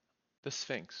The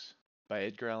Sphinx by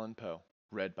Edgar Allan Poe,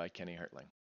 read by Kenny Hertling.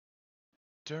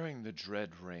 During the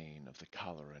dread reign of the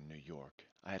cholera in New York,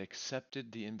 I had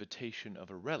accepted the invitation of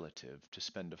a relative to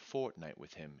spend a fortnight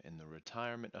with him in the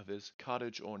retirement of his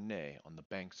cottage ornée on the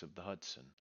banks of the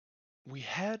Hudson. We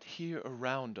had here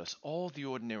around us all the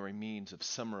ordinary means of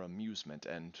summer amusement,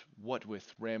 and what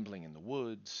with rambling in the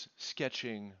woods,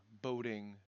 sketching,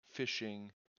 boating,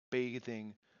 fishing,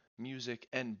 bathing, music,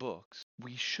 and books,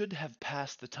 we should have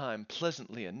passed the time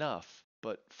pleasantly enough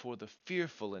but for the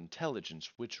fearful intelligence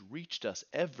which reached us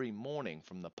every morning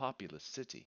from the populous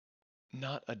city.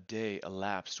 Not a day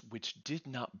elapsed which did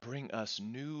not bring us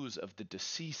news of the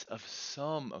decease of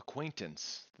some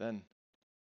acquaintance. Then,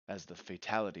 as the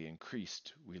fatality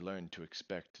increased, we learned to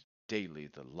expect daily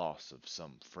the loss of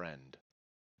some friend.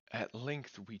 At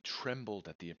length we trembled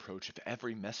at the approach of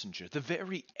every messenger. The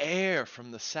very air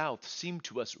from the south seemed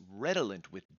to us redolent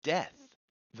with death.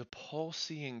 The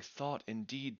palsying thought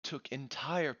indeed took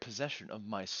entire possession of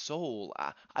my soul.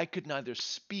 I could neither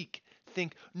speak,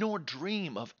 think, nor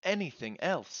dream of anything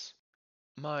else.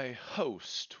 My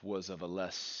host was of a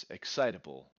less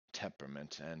excitable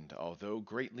temperament, and although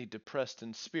greatly depressed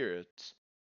in spirits,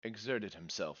 exerted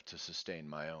himself to sustain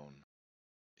my own.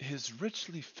 His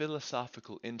richly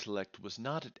philosophical intellect was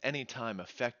not at any time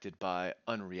affected by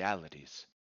unrealities.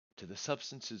 To the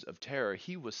substances of terror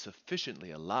he was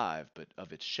sufficiently alive, but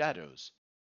of its shadows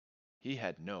he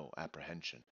had no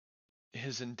apprehension.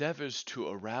 His endeavors to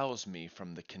arouse me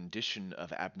from the condition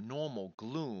of abnormal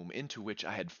gloom into which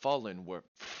I had fallen were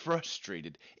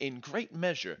frustrated in great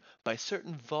measure by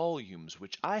certain volumes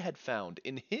which I had found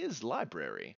in his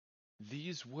library.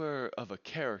 These were of a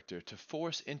character to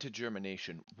force into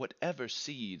germination whatever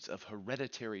seeds of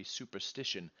hereditary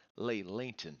superstition lay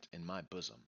latent in my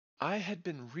bosom. I had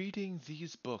been reading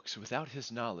these books without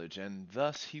his knowledge, and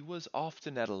thus he was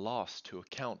often at a loss to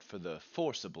account for the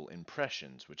forcible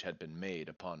impressions which had been made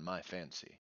upon my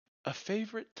fancy. A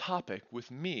favorite topic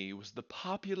with me was the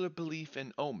popular belief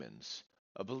in omens,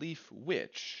 a belief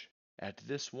which, at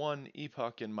this one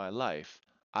epoch in my life,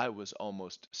 I was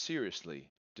almost seriously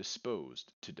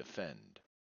disposed to defend.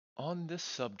 On this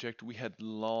subject we had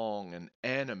long and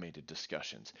animated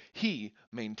discussions, he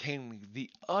maintaining the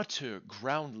utter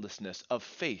groundlessness of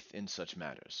faith in such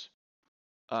matters,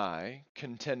 I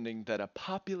contending that a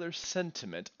popular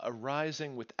sentiment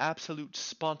arising with absolute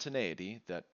spontaneity,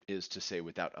 that is to say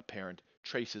without apparent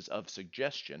traces of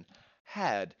suggestion,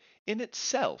 had, in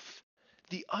itself,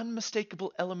 the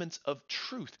unmistakable elements of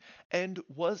truth, and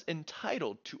was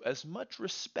entitled to as much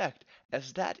respect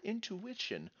as that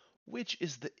intuition which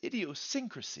is the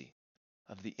idiosyncrasy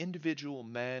of the individual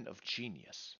man of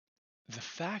genius. The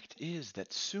fact is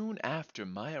that soon after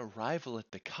my arrival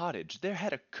at the cottage there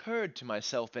had occurred to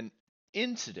myself an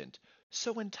incident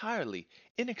so entirely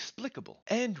inexplicable,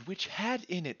 and which had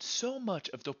in it so much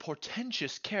of the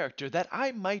portentous character that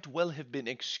I might well have been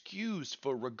excused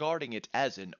for regarding it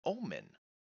as an omen.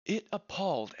 It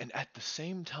appalled and at the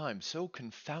same time so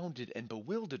confounded and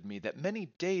bewildered me that many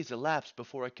days elapsed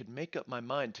before I could make up my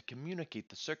mind to communicate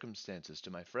the circumstances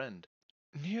to my friend.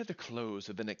 Near the close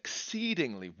of an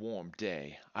exceedingly warm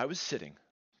day, I was sitting,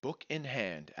 book in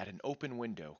hand, at an open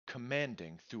window,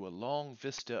 commanding, through a long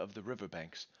vista of the river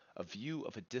banks, a view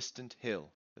of a distant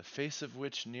hill, the face of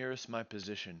which nearest my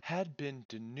position had been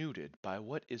denuded by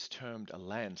what is termed a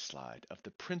landslide of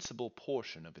the principal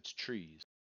portion of its trees.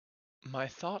 My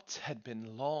thoughts had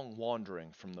been long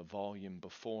wandering from the volume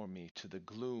before me to the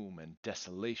gloom and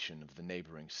desolation of the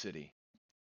neighboring city.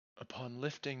 Upon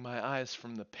lifting my eyes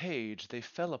from the page, they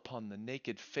fell upon the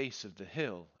naked face of the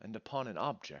hill, and upon an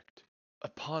object,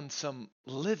 upon some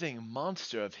living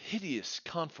monster of hideous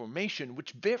conformation,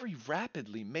 which very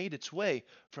rapidly made its way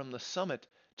from the summit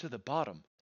to the bottom,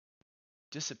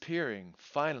 disappearing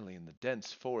finally in the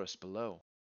dense forest below.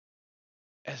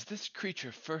 As this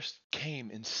creature first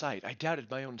came in sight, I doubted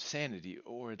my own sanity,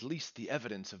 or at least the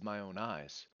evidence of my own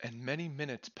eyes, and many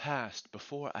minutes passed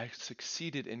before I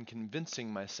succeeded in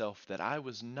convincing myself that I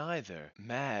was neither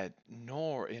mad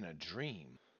nor in a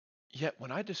dream. Yet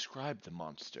when I described the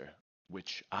monster,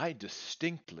 which I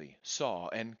distinctly saw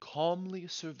and calmly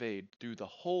surveyed through the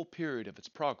whole period of its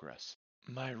progress,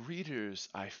 my readers,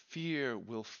 I fear,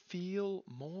 will feel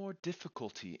more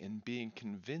difficulty in being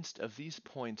convinced of these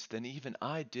points than even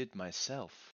I did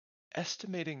myself.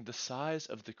 Estimating the size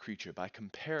of the creature by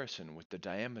comparison with the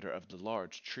diameter of the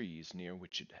large trees near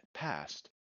which it had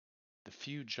passed, the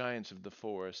few giants of the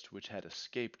forest which had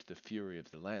escaped the fury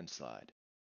of the landslide,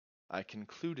 I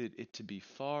concluded it to be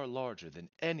far larger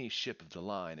than any ship of the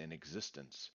line in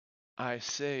existence. I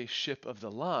say ship of the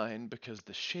line because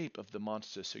the shape of the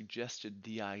monster suggested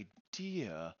the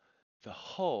idea The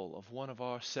hull of one of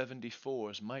our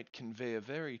 74s might convey a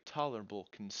very tolerable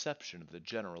conception of the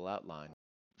general outline.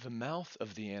 The mouth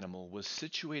of the animal was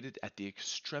situated at the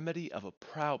extremity of a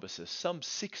proboscis some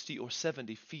 60 or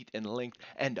 70 feet in length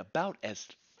and about as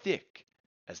thick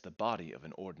as the body of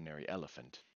an ordinary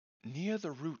elephant. Near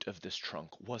the root of this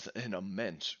trunk was an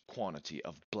immense quantity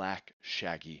of black,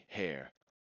 shaggy hair,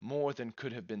 more than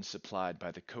could have been supplied by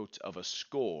the coats of a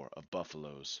score of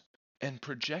buffaloes. And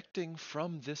projecting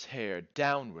from this hair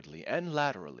downwardly and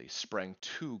laterally sprang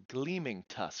two gleaming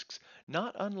tusks,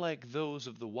 not unlike those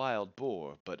of the wild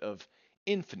boar, but of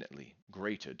infinitely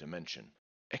greater dimension.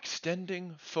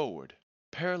 Extending forward,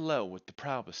 parallel with the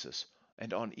proboscis,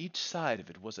 and on each side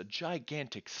of it was a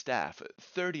gigantic staff,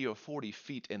 30 or 40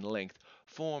 feet in length,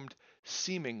 formed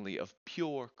seemingly of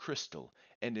pure crystal,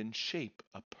 and in shape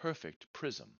a perfect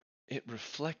prism. It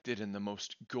reflected in the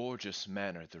most gorgeous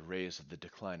manner the rays of the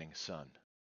declining sun.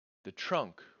 The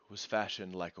trunk was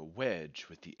fashioned like a wedge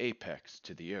with the apex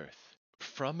to the earth.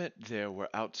 From it there were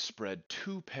outspread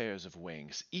two pairs of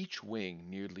wings, each wing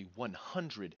nearly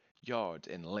 100 yards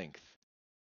in length,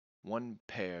 one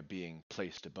pair being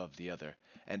placed above the other,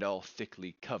 and all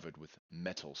thickly covered with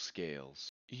metal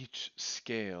scales, each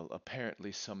scale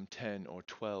apparently some 10 or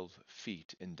 12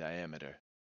 feet in diameter.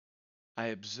 I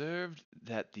observed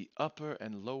that the upper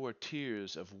and lower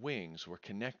tiers of wings were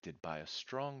connected by a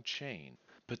strong chain,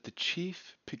 but the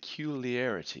chief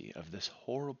peculiarity of this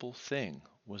horrible thing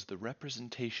was the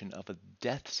representation of a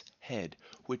death's head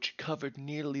which covered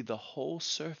nearly the whole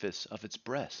surface of its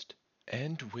breast,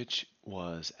 and which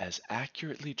was as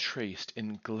accurately traced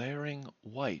in glaring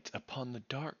white upon the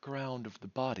dark ground of the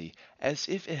body as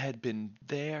if it had been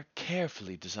there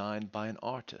carefully designed by an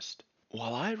artist.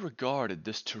 While I regarded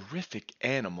this terrific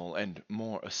animal, and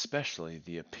more especially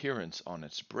the appearance on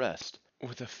its breast,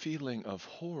 with a feeling of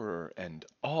horror and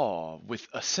awe, with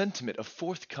a sentiment of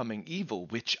forthcoming evil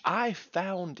which I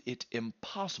found it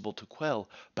impossible to quell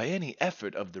by any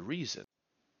effort of the reason,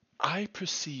 I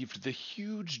perceived the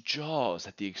huge jaws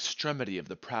at the extremity of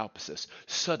the proboscis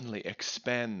suddenly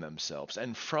expand themselves,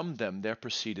 and from them there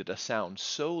proceeded a sound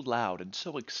so loud and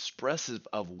so expressive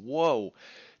of woe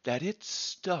that it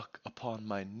stuck upon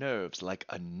my nerves like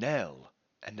a knell.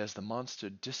 And as the monster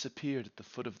disappeared at the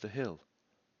foot of the hill,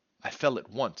 I fell at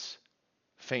once,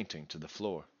 fainting, to the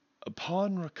floor.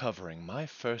 Upon recovering, my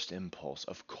first impulse,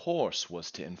 of course, was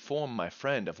to inform my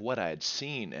friend of what I had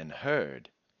seen and heard.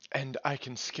 And I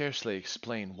can scarcely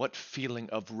explain what feeling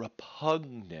of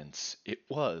repugnance it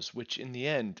was which in the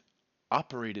end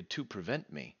operated to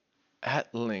prevent me.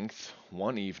 At length,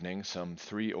 one evening, some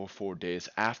 3 or 4 days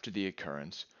after the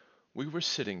occurrence, we were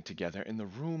sitting together in the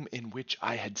room in which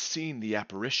I had seen the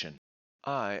apparition,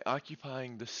 I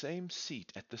occupying the same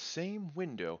seat at the same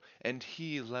window, and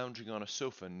he lounging on a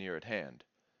sofa near at hand.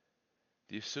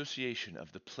 The association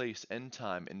of the place and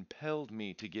time impelled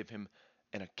me to give him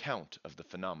an account of the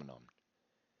phenomenon.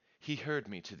 He heard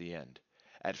me to the end,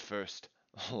 at first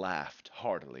laughed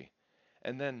heartily,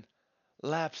 and then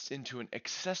lapsed into an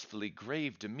excessively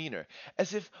grave demeanor,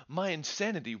 as if my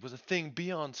insanity was a thing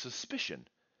beyond suspicion.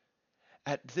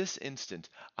 At this instant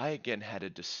I again had a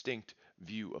distinct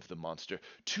view of the monster,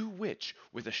 to which,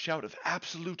 with a shout of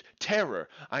absolute terror,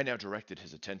 I now directed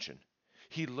his attention.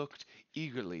 He looked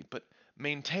eagerly, but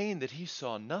maintained that he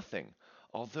saw nothing,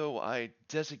 although I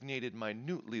designated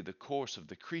minutely the course of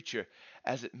the creature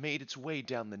as it made its way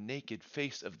down the naked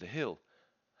face of the hill.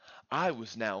 I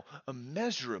was now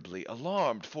immeasurably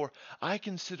alarmed, for I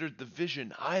considered the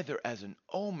vision either as an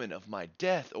omen of my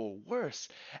death, or worse,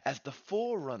 as the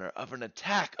forerunner of an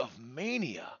attack of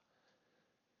mania.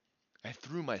 I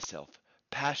threw myself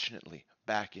passionately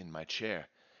back in my chair,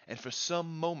 and for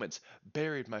some moments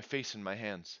buried my face in my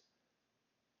hands.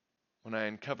 When I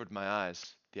uncovered my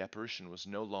eyes, the apparition was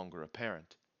no longer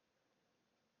apparent.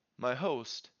 My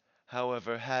host,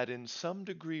 however, had in some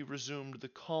degree resumed the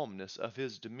calmness of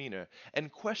his demeanor,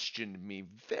 and questioned me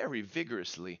very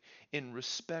vigorously in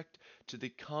respect to the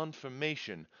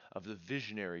conformation of the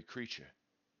visionary creature.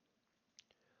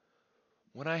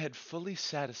 When I had fully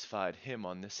satisfied him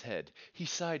on this head, he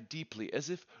sighed deeply, as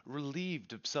if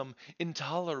relieved of some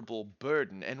intolerable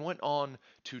burden, and went on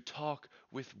to talk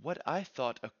with what I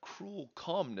thought a cruel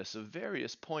calmness of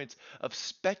various points of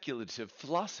speculative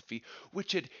philosophy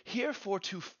which had heretofore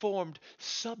formed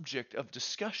subject of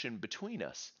discussion between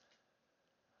us.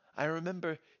 I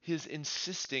remember his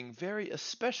insisting very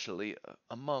especially,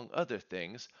 among other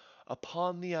things,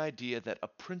 upon the idea that a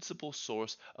principal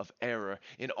source of error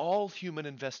in all human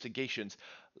investigations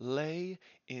lay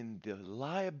in the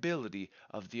liability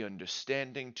of the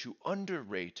understanding to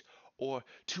underrate or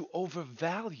to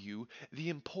overvalue the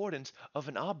importance of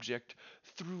an object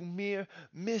through mere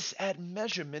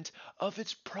misadmeasurement of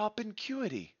its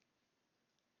propinquity.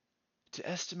 To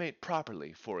estimate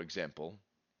properly, for example,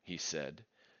 he said,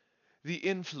 the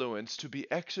influence to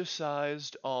be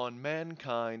exercised on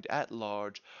mankind at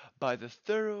large by the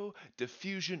thorough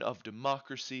diffusion of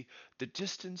democracy, the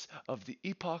distance of the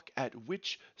epoch at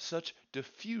which such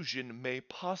diffusion may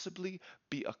possibly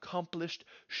be accomplished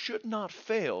should not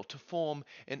fail to form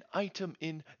an item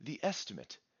in the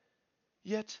estimate.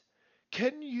 Yet,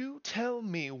 can you tell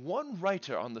me one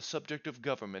writer on the subject of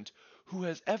government who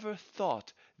has ever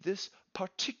thought this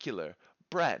particular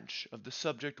branch of the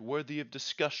subject worthy of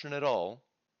discussion at all?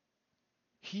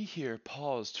 He here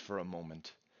paused for a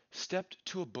moment, stepped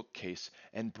to a bookcase,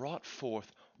 and brought forth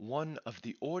one of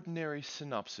the ordinary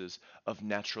synopses of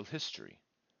natural history,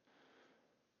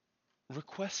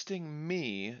 requesting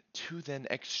me to then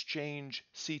exchange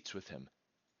seats with him,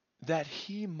 that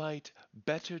he might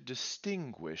better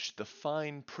distinguish the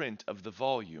fine print of the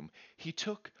volume. He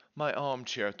took my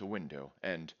armchair at the window,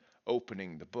 and,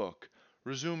 opening the book,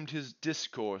 resumed his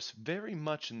discourse very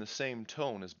much in the same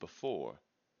tone as before.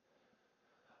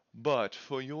 "But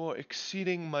for your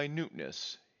exceeding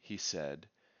minuteness," he said,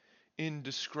 "in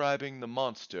describing the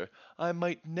monster, I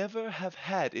might never have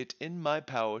had it in my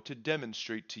power to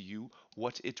demonstrate to you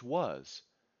what it was.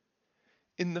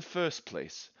 In the first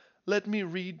place, let me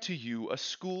read to you a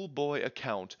schoolboy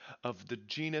account of the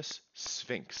genus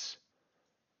Sphinx,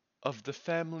 of the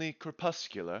family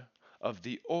Crepuscular, of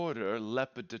the order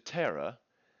Lepidoptera,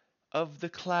 of the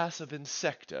class of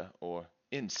Insecta, or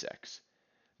insects.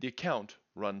 The account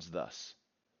runs thus: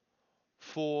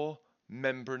 4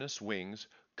 membranous wings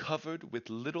covered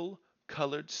with little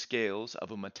colored scales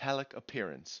of a metallic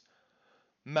appearance,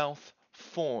 mouth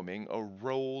forming a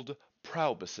rolled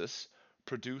proboscis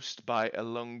produced by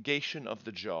elongation of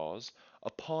the jaws,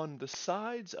 upon the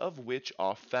sides of which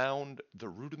are found the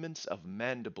rudiments of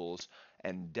mandibles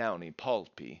and downy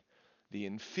palpi, the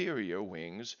inferior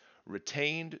wings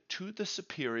retained to the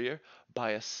superior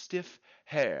by a stiff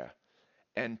hair,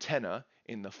 antenna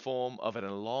in the form of an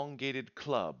elongated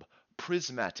club,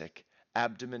 prismatic,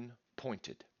 abdomen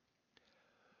pointed.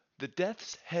 The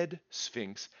death's head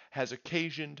sphinx has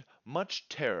occasioned much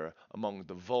terror among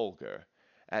the vulgar,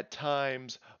 at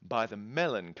times by the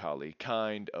melancholy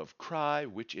kind of cry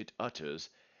which it utters,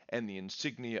 and the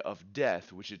insignia of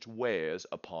death which it wears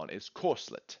upon its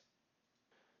corslet."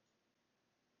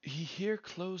 He here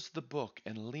closed the book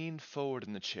and leaned forward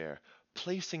in the chair,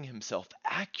 placing himself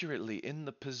accurately in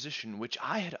the position which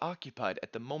I had occupied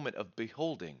at the moment of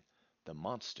beholding the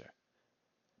monster.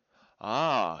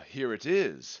 "Ah, here it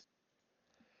is!"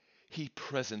 he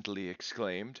presently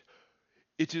exclaimed.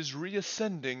 "It is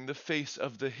reascending the face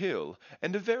of the hill,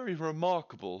 and a very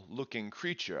remarkable looking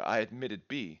creature, I admit it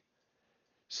be.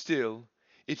 Still,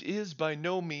 it is by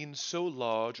no means so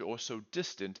large or so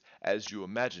distant as you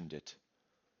imagined it.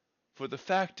 For the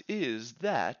fact is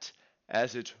that,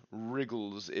 as it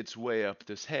wriggles its way up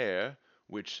this hair,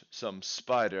 which some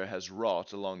spider has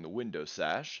wrought along the window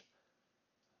sash,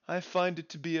 I find it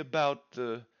to be about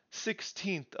the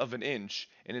 16th of an inch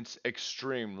in its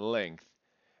extreme length,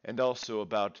 and also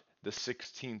about the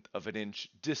 16th of an inch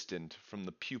distant from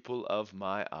the pupil of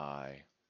my eye."